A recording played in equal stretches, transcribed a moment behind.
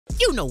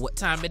You know what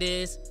time it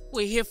is.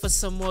 We're here for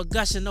some more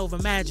Gushing Over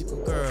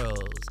Magical Girls.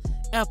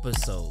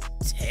 Episode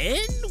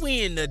 10?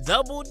 We in the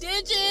double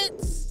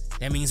digits?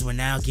 That means we're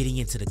now getting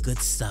into the good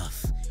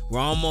stuff. We're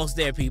almost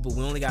there, people.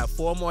 We only got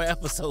 4 more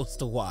episodes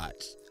to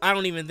watch. I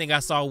don't even think I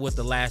saw what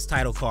the last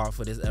title card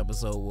for this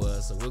episode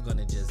was, so we're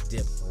gonna just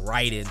dip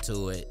right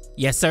into it.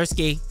 Yes,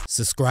 Sirski.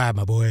 Subscribe,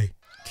 my boy.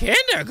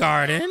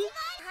 Kindergarten?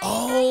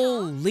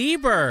 Oh,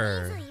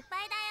 Leber.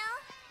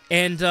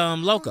 And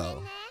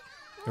Loco.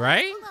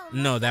 Right?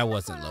 No, that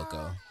wasn't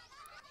Loco.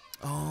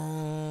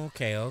 Oh,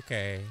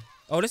 okay.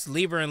 Oh, this is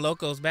Leber and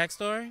Loco's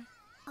backstory?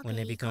 When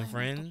they become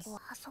friends?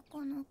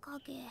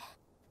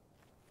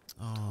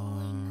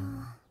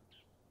 Oh.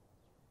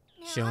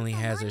 She only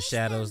has her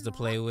shadows to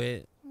play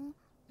with.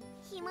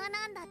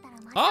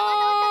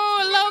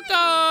 Oh,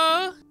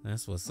 Loco!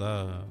 That's what's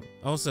up.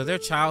 Oh, so they're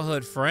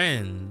childhood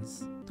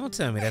friends. Don't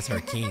tell me that's her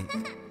kink.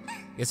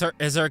 Is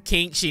her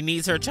kink she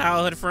needs her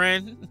childhood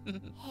friend?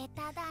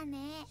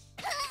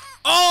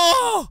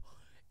 Oh!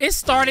 It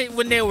started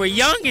when they were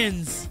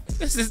youngins.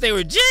 Since they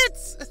were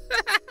jits.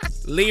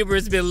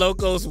 Leber's been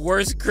Loco's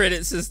worst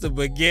critic since the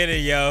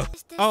beginning, yo.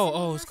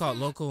 Oh, it's called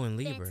Loco and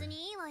Leber.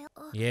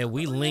 Yeah,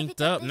 we linked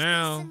up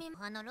now.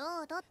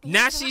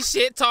 Now she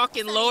shit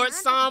talking Lord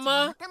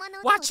Sama.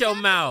 Watch your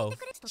mouth.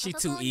 She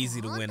too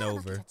easy to win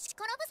over.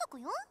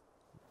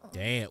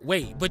 Damn,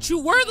 wait, but you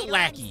were the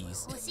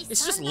lackeys.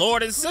 It's just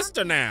Lord and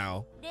sister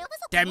now.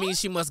 That means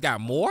she must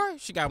got more?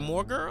 She got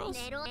more girls?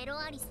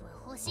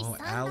 Oh,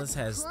 Alice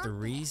has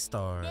 3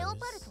 stars.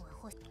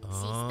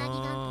 Oh.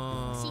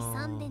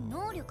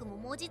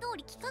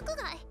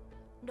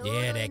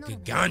 Yeah, that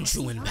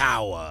gargantuan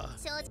power.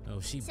 Oh,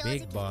 she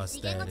big boss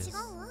status.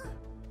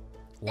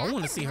 Well, I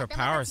want to see her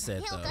power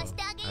set, though.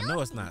 I know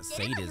it's not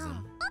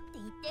sadism.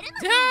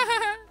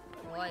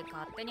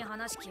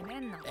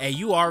 Hey,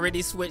 you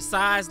already switched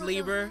sides,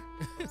 Leber.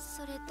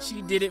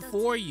 She did it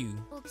for you.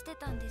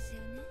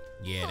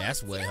 Yeah,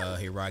 that's what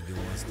Hiragi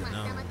wants to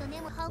know.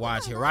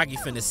 Watch, Hiragi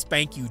finna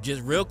spank you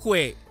just real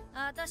quick.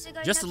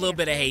 Just a little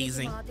bit of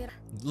hazing.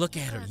 Look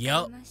at her.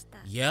 Yup.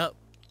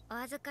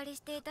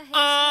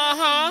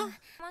 Uh-huh.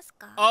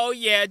 Oh,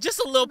 yeah, just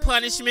a little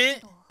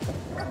punishment.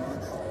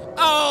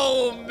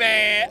 Oh,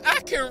 man, I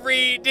can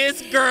read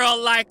this girl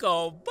like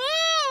a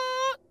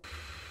book.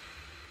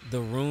 The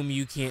room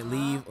you can't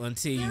leave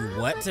until you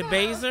what to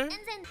Baser?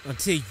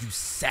 Until you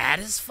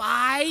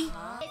satisfy?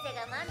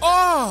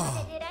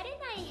 Oh!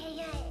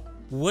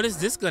 What is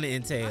this gonna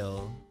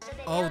entail?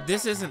 Oh,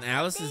 this isn't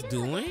Alice's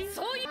doing?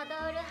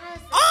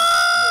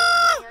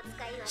 Oh!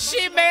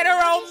 She made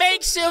her own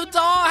makeshift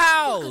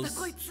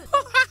dollhouse!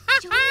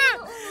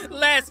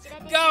 Let's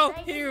go,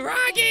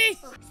 Hiragi!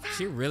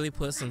 She really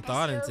put some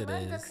thought into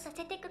this.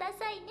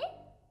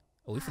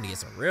 Oh, we finna get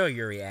some real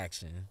Yuri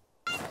action.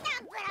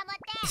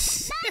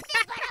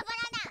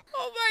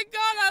 Oh my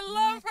god, I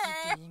love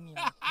her!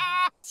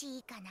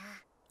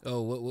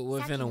 Oh,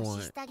 what finna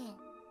want?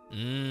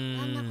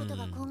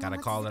 Gotta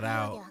call it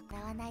out.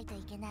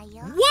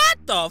 What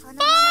the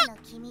fuck?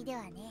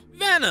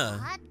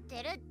 Venna!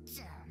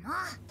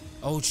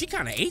 Oh, she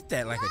kinda ate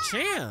that like a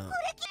champ.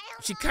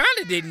 She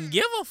kinda didn't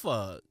give a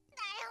fuck.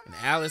 And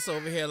Alice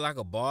over here like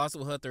a boss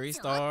with her 3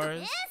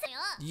 stars.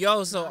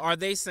 Yo, so are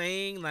they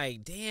saying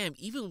like, damn,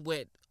 even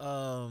with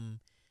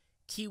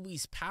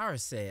KIWI'S power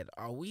set,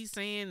 are we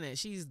saying that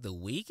she's the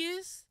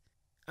weakest?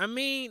 I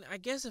mean, I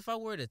guess if I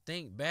were to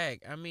think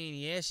back, I mean,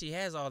 yeah, she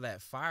has all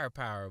that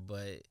firepower,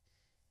 but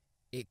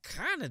it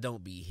kind of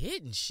don't be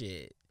hitting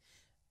shit.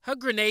 Her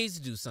grenades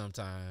do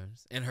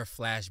sometimes, and her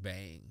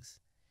flashbangs.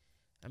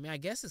 I mean, I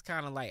guess it's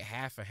kind of like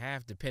half and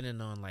half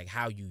depending on like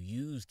how you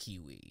use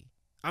KIWI.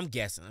 I'm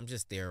guessing, I'm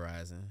just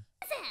theorizing.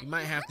 You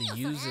might have to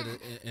use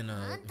it in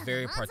a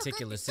very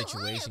particular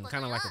situation,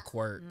 kind of like a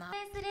quirk.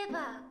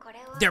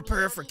 Their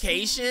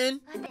purification?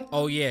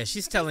 Oh yeah,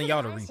 she's telling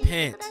y'all to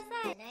repent.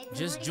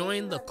 Just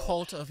join the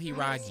cult of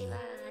Hiragi.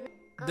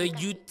 The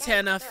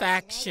Utena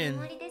faction.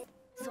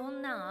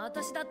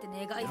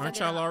 Aren't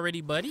y'all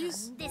already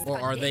buddies? Or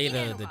are they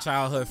the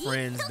childhood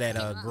friends that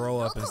grow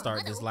up and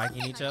start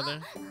disliking each other?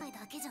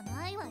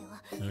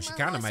 You know, she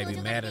kind of might be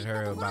mad at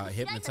her about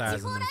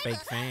hypnotizing them fake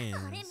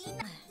fans.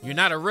 You're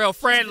not a real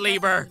friend,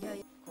 Leber.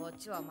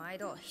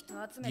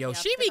 Yo,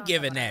 she be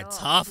giving that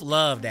tough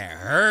love that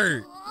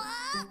hurt.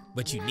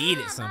 But you need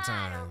it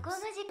sometimes.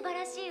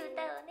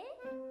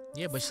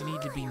 Yeah, but she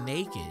need to be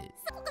naked.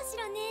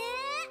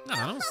 No,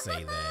 don't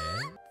say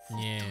that.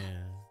 Yeah.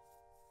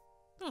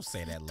 Don't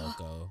say that,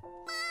 Loco.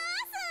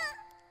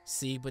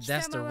 See, but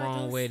that's the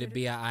wrong way to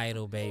be an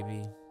idol,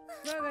 baby.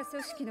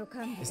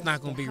 It's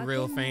not gonna be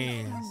real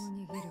fans.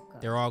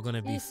 They're all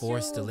gonna be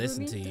forced to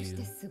listen to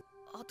you.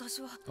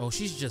 Oh,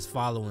 she's just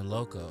following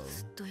Loco.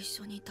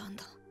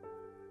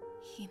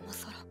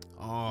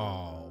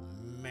 Oh,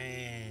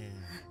 man.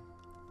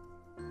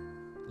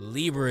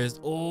 Leber is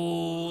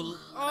old.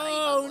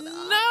 Oh, no.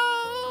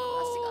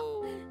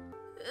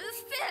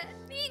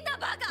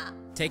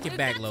 Take it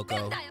back,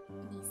 Loco.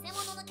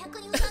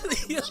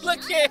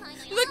 look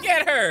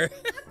at her.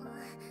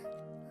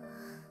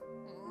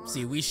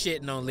 See, we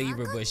shitting on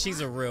Leber, but she's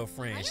a real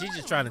friend. She's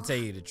just trying to tell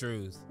you the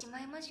truth.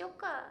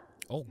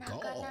 Oh,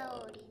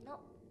 God.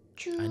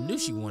 I knew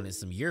she wanted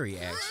some Yuri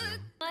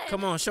action.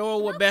 Come on, show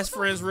her what best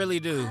friends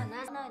really do.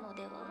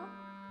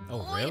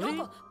 Oh,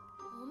 really?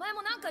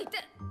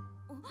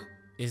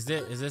 Is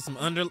there some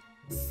under...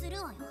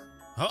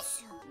 Huh?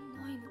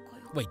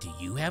 Wait, do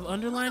you have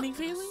underlining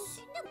feelings?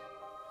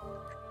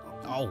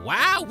 Oh,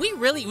 wow.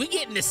 We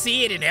getting to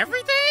see it and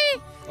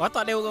everything? Oh, I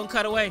thought they were going to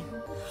cut away.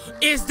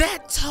 Is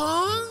that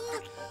tongue?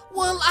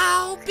 Well,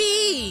 I'll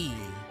be.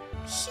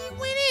 She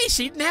went in.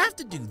 She didn't have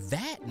to do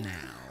that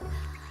now.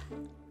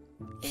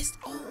 It's,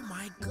 oh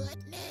my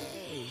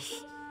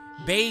goodness.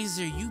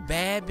 Baser, you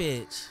bad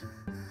bitch.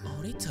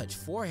 Oh, they touched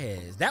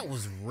foreheads. That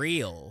was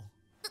real.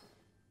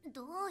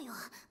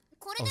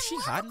 Oh, she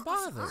hot and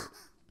bothered.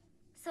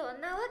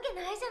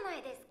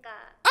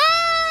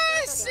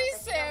 Ah, she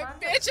said,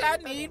 bitch, I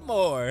need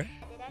more.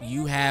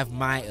 You have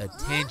my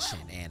attention,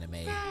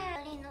 anime.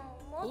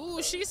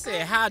 Ooh, she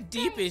said, how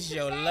deep is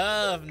your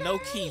love? No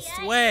key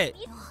sweat.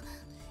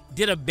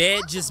 Did a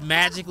bed just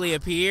magically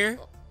appear?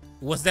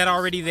 Was that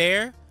already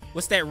there?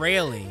 What's that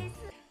railing?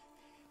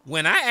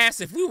 When I asked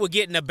if we were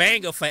getting a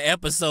banger for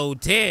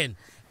episode 10,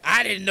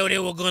 I didn't know they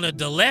were gonna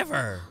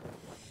deliver.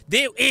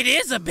 It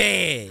is a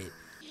bed.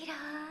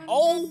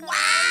 Oh,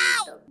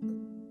 wow.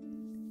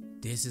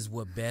 This is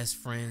what best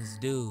friends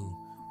do.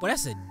 But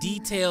that's a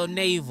detailed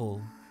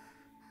navel.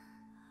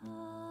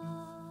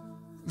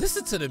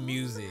 Listen to the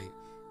music.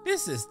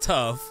 This is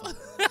tough.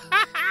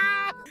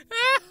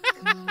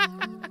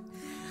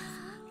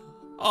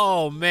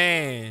 Oh,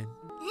 man.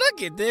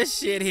 Look at this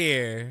shit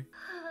here.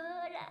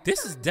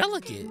 This is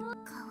delicate.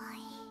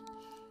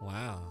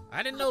 Wow.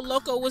 I didn't know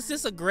Loco was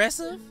this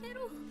aggressive.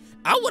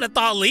 I would have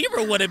thought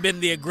Leber would have been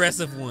the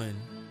aggressive one.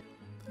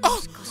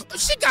 Oh,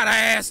 she got her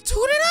ass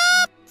tooted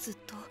up.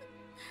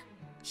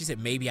 She said,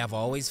 maybe I've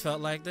always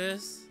felt like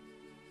this.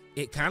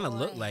 It kind of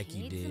looked like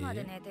you did.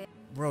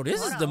 Bro,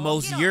 this is the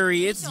most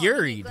Yuri it's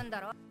Yuri'd.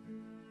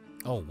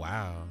 Oh,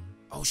 wow.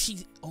 Oh,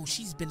 she's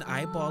been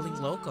eyeballing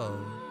Loco.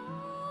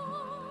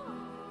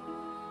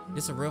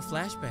 This a real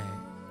flashback.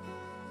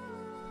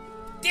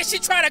 Did she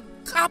try to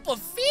cop a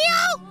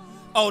feel?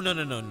 Oh,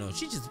 no.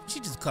 She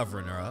just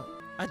covering her up.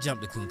 I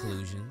jumped to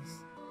conclusions.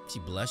 She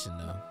blushing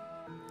though.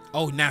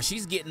 Oh, now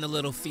she's getting a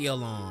little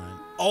feel on.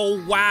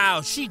 Oh,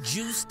 wow, she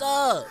juiced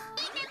up.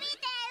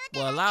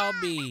 Well, I'll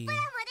be.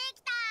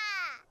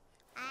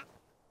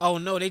 Oh,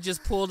 no, they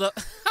just pulled up.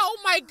 Oh,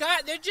 my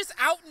God, they're just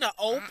out in the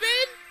open?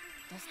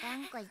 It's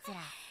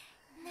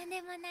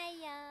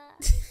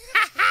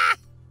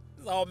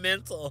all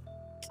mental.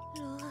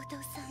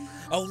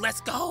 Oh,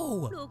 let's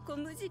go.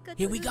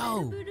 Here we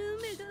go.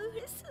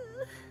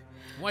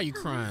 Why are you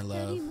crying,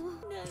 love?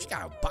 She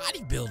got a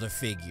bodybuilder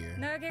figure.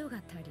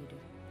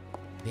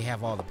 They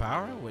have all the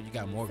power? What, you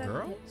got more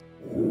girls?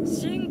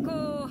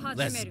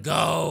 Let's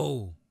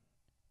go.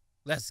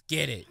 Let's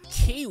get it.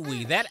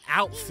 Kiwi, that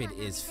outfit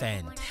is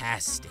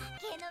fantastic.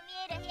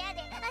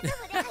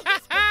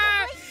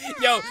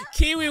 Yo,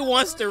 Kiwi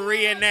wants to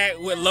reenact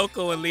what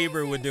Loco and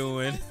Leber were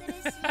doing.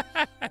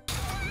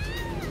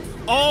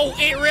 Oh,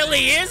 it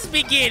really is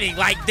beginning,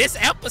 like this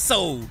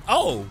episode.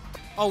 Oh,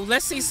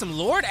 let's see some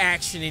Lord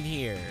action in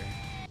here.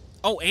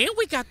 Oh, and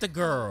we got the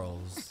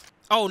girls.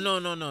 Oh, no.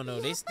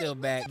 They still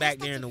back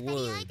there in the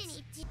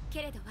woods.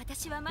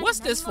 What's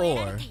this for?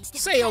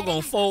 Sayo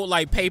gonna fold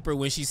like paper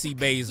when she see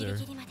Baser.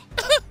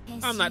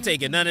 I'm not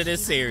taking none of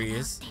this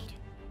serious.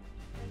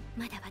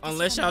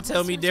 Unless y'all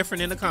tell me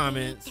different in the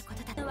comments.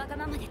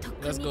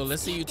 Let's go.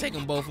 Let's see you take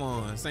them both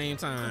on same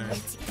time.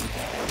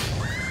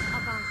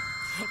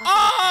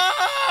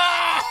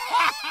 Oh!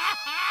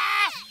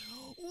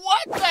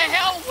 What the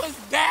hell was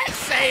that,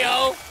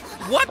 Sayo?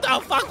 What the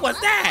fuck was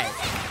that?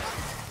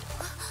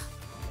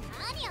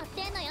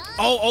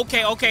 Oh,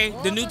 okay.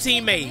 The new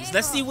teammates.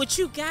 Let's see what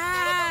you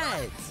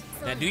got.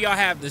 Now, do y'all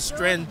have the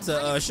strength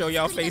to show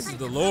y'all faces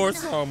the Lord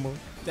Summer?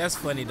 That's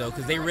funny, though,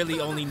 because they really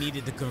only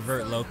needed to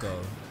convert Loco,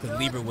 because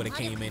Leber would have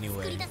came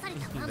anyway.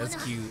 That's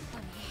cute.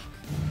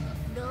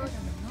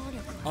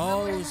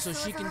 Oh, so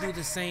she can do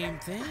the same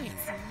thing.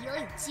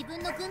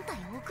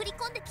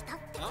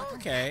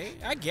 Okay,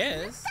 I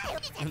guess.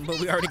 But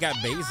we already got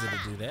Baser to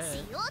do that.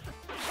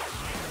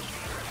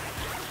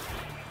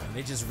 And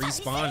they just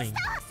respawning.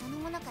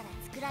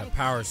 The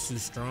power's too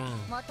strong.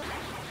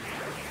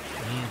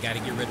 Gotta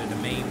get rid of the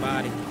main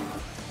body.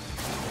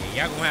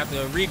 Yeah, y'all gonna have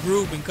to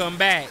regroup and come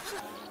back.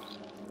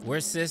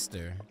 Where's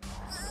sister?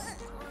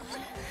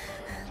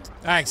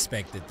 I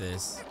expected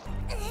this.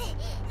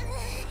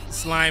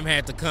 Slime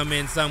had to come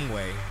in some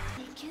way.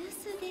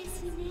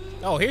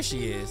 Oh, here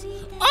she is.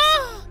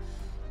 Oh,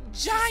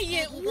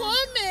 giant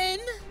woman.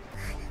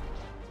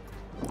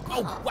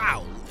 Oh,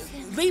 wow.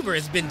 Leber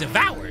has been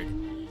devoured.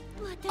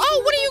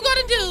 Oh, what are you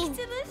gonna do?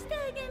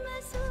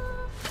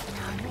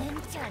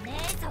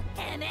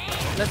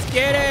 Let's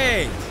get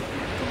it.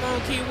 Come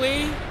on,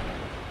 Kiwi.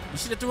 You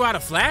should have threw out a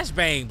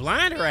flashbang.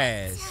 Blind her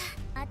ass.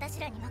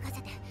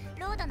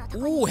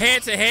 Ooh,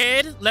 head to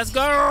head. Let's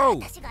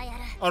go.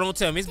 Oh, don't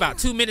tell me. It's about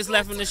 2 minutes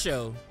left in the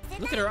show.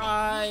 Look at her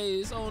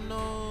eyes. Oh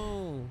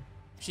no.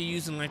 She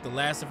using like the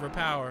last of her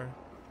power.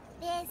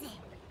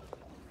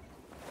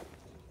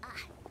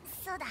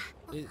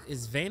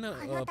 Is Vena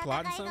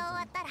plotting something?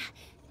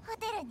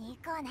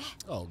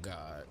 Oh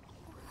God.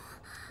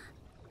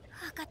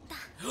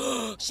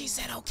 She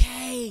said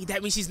okay.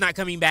 That means she's not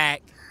coming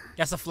back.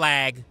 That's a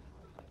flag.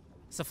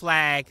 It's a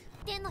flag.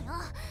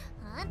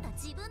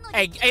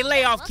 Hey,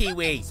 lay off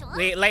Kiwi.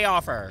 Lay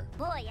off her.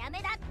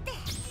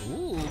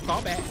 Ooh,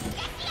 call back.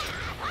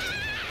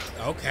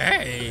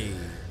 Okay.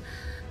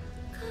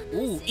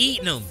 Ooh,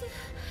 eating them.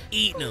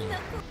 Eating them.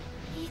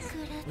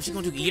 What's she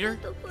gonna do, eat her?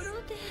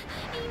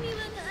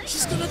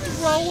 She's gonna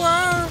throw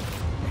her.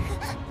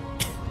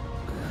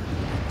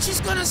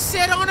 She's gonna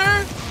sit on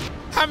her.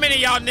 How many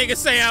of y'all niggas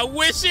say, I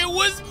wish it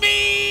was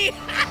me?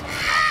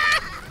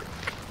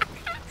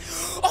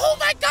 Oh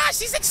my gosh,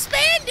 she's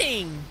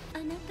expanding.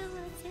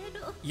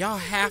 Y'all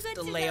have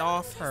to lay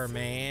off her,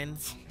 man.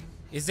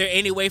 Is there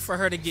any way for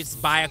her to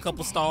just buy a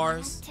couple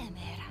stars?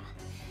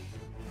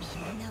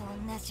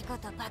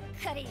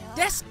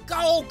 Let's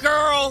go,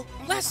 girl.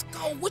 Let's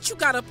go. What you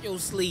got up your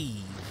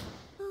sleeve?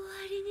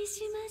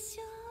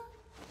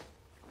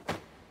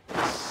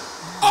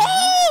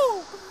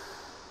 Oh!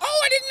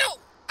 Oh, I didn't know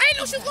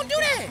she was gonna do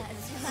that.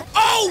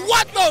 Oh,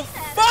 what the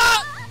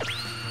fuck?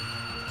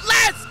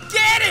 Let's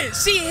get it.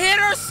 She hit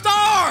her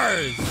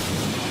stars.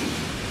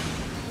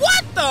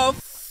 What the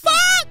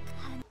fuck?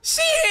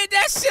 She hit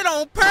that shit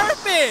on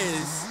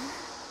purpose.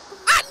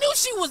 I knew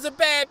she was a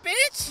bad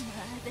bitch.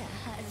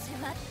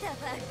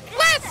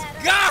 Let's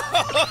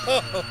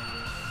go.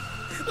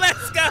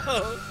 Let's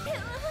go.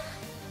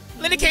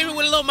 Then it came in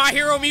with a little My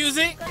Hero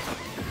music.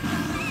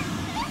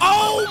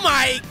 Oh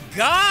my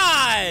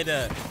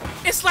God.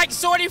 It's like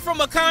Shorty from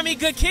Akame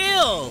Good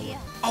Kill.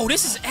 Oh,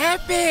 this is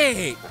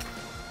epic.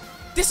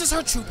 This is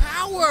her true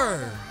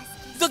power.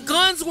 The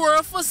guns were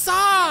a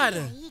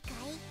facade.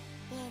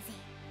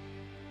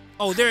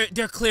 Oh,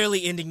 they're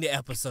clearly ending the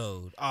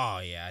episode. Oh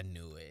yeah, I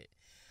knew it.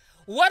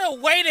 What a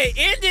way to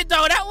end it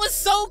though. That was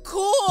so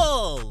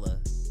cool.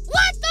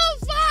 What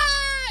the fuck?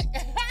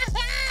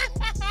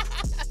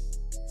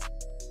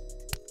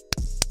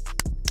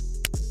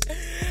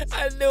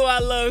 I knew I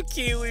love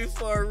Kiwi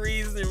for a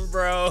reason,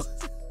 bro.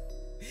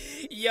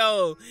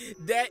 Yo,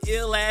 that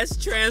ill-ass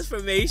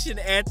transformation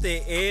at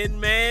the end,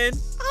 man.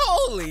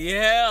 Holy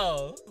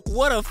hell.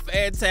 What a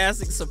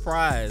fantastic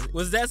surprise.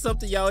 Was that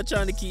something y'all were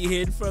trying to keep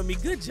hidden from me?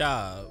 Good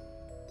job.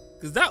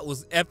 Cause that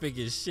was epic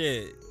as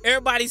shit.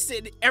 Everybody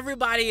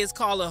is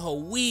calling her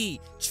weak,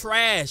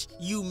 trash,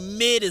 you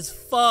mid as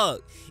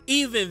fuck.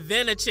 Even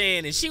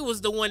Vena-chan, and she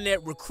was the one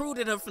that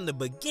recruited her from the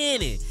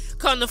beginning.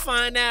 Come to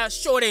find out,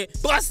 Shorty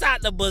busts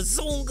out the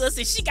bazungas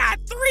and she got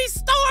 3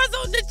 stars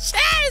on the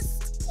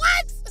chest.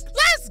 What?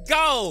 Let's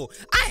go.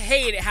 I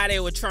hated how they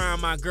were trying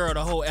my girl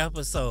the whole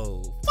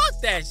episode.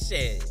 Fuck that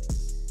shit.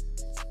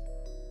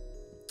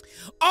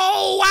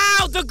 Oh,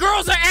 wow. The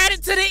girls are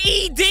added to the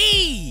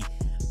ED.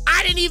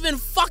 I didn't even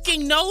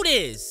fucking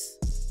notice.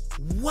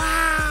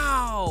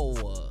 Wow.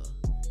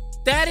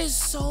 That is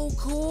so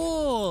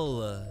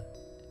cool.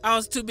 I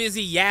was too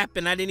busy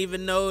yapping. I didn't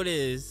even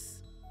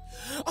notice.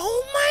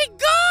 Oh my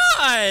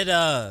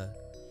God.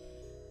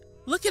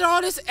 Look at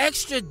all this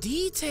extra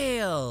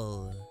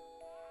detail.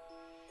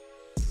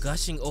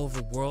 Gushing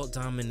over world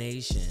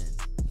domination.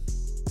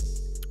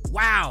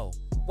 Wow.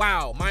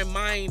 Wow, my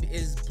mind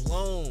is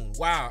blown.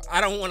 Wow,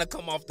 I don't want to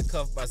come off the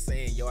cuff by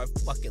saying, yo, I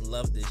fucking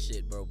love this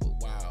shit, bro, but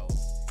wow.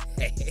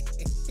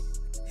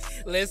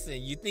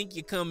 Listen, you think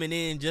you're coming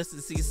in just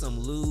to see some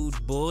lewd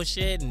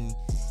bullshit and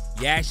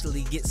you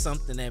actually get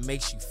something that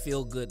makes you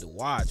feel good to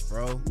watch,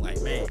 bro.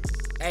 Like, man.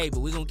 Hey,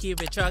 but we're gonna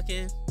keep it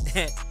trucking.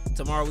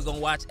 Tomorrow we're gonna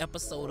watch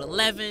episode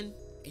 11.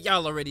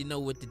 Y'all already know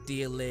what the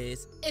deal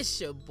is.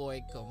 It's your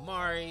boy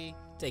Kamari.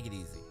 Take it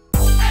easy.